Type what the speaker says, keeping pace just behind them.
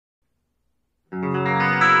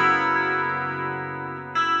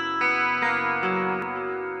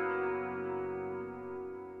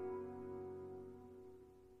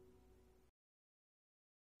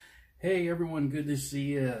Hey everyone, good to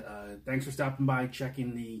see you. Thanks for stopping by,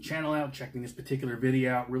 checking the channel out, checking this particular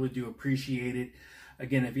video out. Really do appreciate it.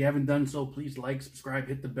 Again, if you haven't done so, please like, subscribe,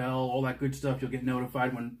 hit the bell, all that good stuff. You'll get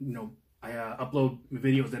notified when I upload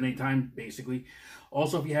videos at any time, basically.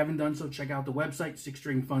 Also, if you haven't done so, check out the website,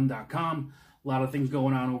 sixstringfun.com. A lot of things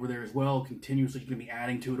going on over there as well. Continuously going to be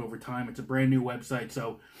adding to it over time. It's a brand new website,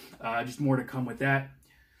 so just more to come with that.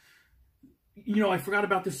 You know, I forgot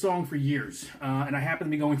about this song for years, and I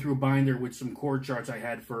happened to be going through a binder with some chord charts I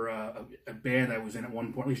had for a band I was in at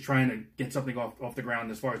one point, at least trying to get something off the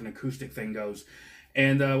ground as far as an acoustic thing goes.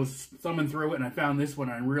 And I was thumbing through it, and I found this one,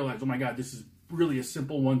 and I realized, oh my God, this is really a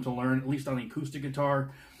simple one to learn, at least on the acoustic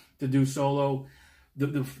guitar, to do solo.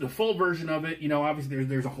 The full version of it, you know, obviously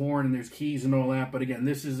there's a horn and there's keys and all that, but again,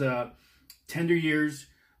 this is Tender Years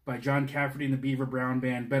by John Caffety and the Beaver Brown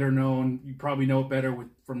Band, better known, you probably know it better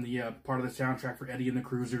from the part of the soundtrack for Eddie and the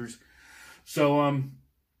Cruisers. So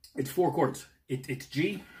it's 4 chords. It's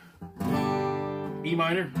G, E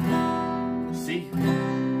minor, C,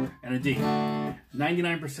 and a D.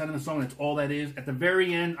 99% of the song, that's all that is. At the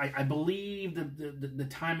very end, I believe the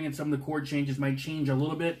timing and some of the chord changes might change a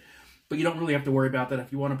little bit, but you don't really have to worry about that.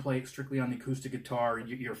 If you want to play it strictly on the acoustic guitar,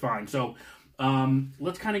 you're fine. So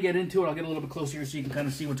let's kind of get into it. I'll get a little bit closer here so you can kind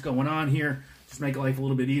of see what's going on here. Just make life a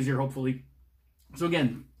little bit easier, hopefully. So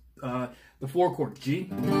again, the 4 chords, G,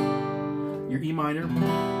 your E minor,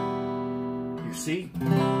 your C,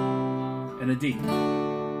 and a D.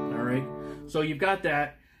 All right? So you've got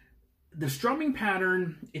that. The strumming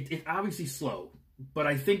pattern, it's obviously slow, but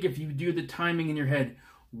I think if you do the timing in your head,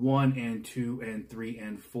 1 and 2 and 3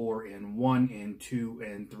 and 4 and 1 and 2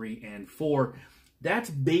 and 3 and 4, that's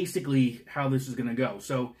basically how this is going to go.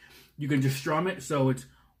 So you can just strum it. So it's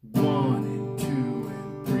 1 and 2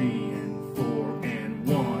 and 3 and 4 and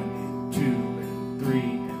 1 and 2 and 3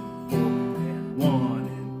 and 4 and 1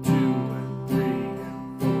 and 2 and 3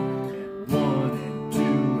 and 4 and 1 and 2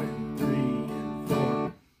 and 3 and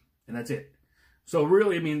 4. And that's it. So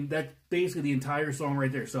really, I mean, that's basically the entire song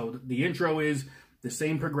right there. So the intro is the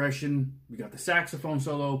same progression. We got the saxophone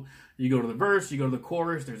solo. You go to the verse, you go to the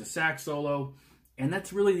chorus, there's a sax solo. And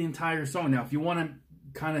that's really the entire song. Now, if you want to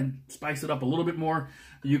kind of spice it up a little bit more,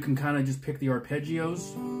 you can kind of just pick the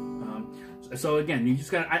arpeggios. So again, you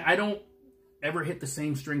just got, I don't ever hit the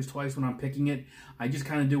same strings twice when I'm picking it. I just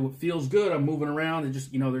kind of do what feels good. I'm moving around and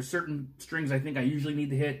just, you know, there's certain strings I think I usually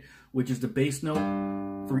need to hit, which is the bass note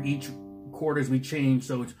for each chord as we change.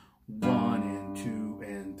 So it's 1 and 2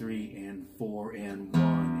 and 3 and 4 and 1,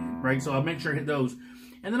 and, right? So I'll make sure I hit those.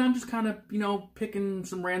 And then I'm just kind of, you know, picking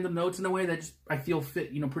some random notes in a way that just I feel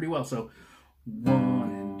fit, you know, pretty well. So 1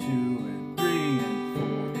 and 2 and 3 and 4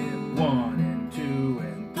 and 1 and 2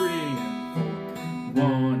 and 3 and 4,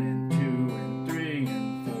 1 and 2 and 3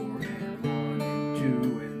 and 4 and 1 and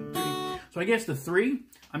 2 and 3. So I guess the 3,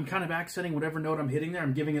 I'm kind of accenting whatever note I'm hitting there.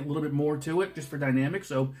 I'm giving it a little bit more to it just for dynamics.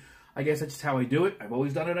 So I guess that's just how I do it. I've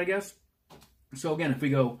always done it, I guess. So again, if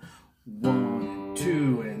we go 1 and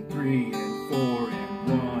 2 and 3 and 4 and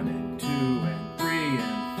 1 and 2 and 3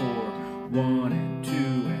 and 4, 1 and 2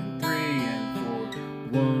 and 3 and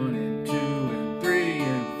 4, 1 and 2 and 3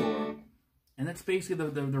 and 4. And that's basically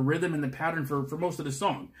the rhythm and the pattern for most of the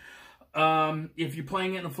song. If you're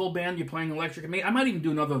playing it in a full band, you're playing electric. I might even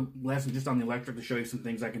do another lesson just on the electric to show you some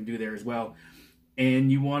things I can do there as well.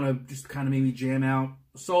 And you want to just kind of maybe jam out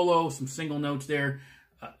solo, some single notes there.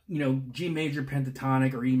 You know, G major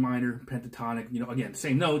pentatonic or E minor pentatonic, you know, again,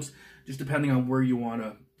 same notes, just depending on where you want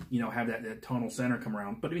to, you know, have that tonal center come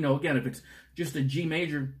around. But, you know, again, if it's just a G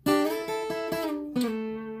major,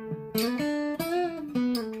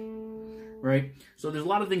 right? So there's a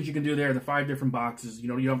lot of things you can do there, the 5 different boxes. You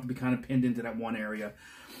know, you don't have to be kind of pinned into that one area.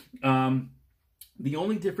 The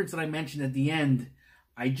only difference that I mentioned at the end,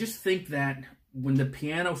 I just think that when the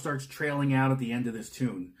piano starts trailing out at the end of this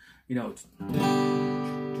tune, you know, it's...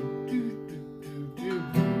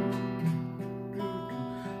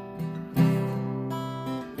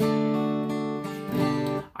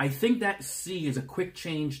 I think that C is a quick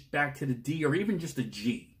change back to the D or even just a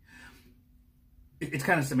G. It's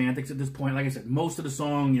kind of semantics at this point. Like I said, most of the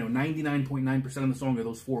song, you know, 99.9% of the song are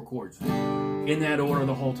those 4 chords in that order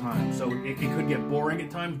the whole time. So it could get boring at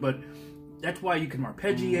times, but that's why you can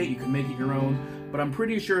arpeggiate, you can make it your own. But I'm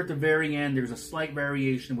pretty sure at the very end, there's a slight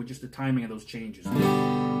variation with just the timing of those changes.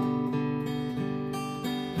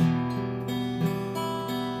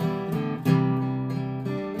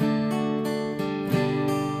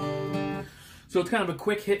 So it's kind of a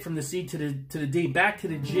quick hit from the C to the D, back to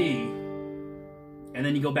the G, and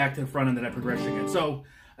then you go back to the front end of that progression again. So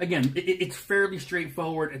again, it's fairly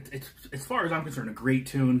straightforward. It's, as far as I'm concerned, a great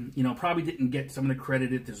tune. You know, probably didn't get some of the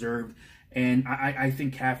credit it deserved. And I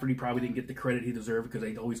think Caffety probably didn't get the credit he deserved because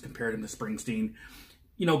they always compared him to Springsteen.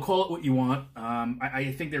 You know, call it what you want.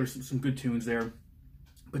 I think there was some good tunes there.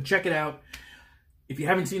 But check it out. If you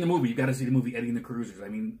haven't seen the movie, you've got to see the movie Eddie and the Cruisers. I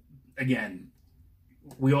mean, again,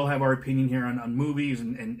 we all have our opinion here on movies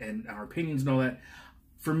and our opinions and all that.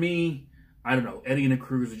 For me, I don't know, Eddie and the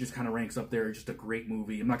Cruisers just kind of ranks up there. It's just a great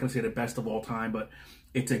movie. I'm not going to say the best of all time, but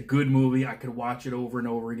it's a good movie. I could watch it over and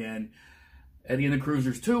over again. Eddie and the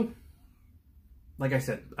Cruisers 2, like I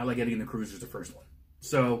said, I like Eddie and the Cruisers, the first one.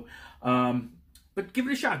 So, but give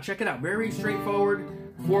it a shot. Check it out. Very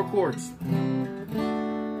straightforward, 4 chords.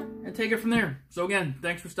 And take it from there. So again,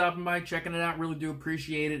 thanks for stopping by, checking it out. Really do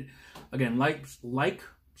appreciate it. Again, like,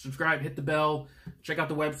 subscribe, hit the bell. Check out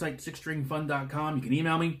the website, sixstringfun.com. You can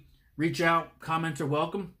email me. Reach out. Comments are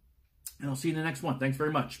welcome. And I'll see you in the next one. Thanks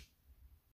very much.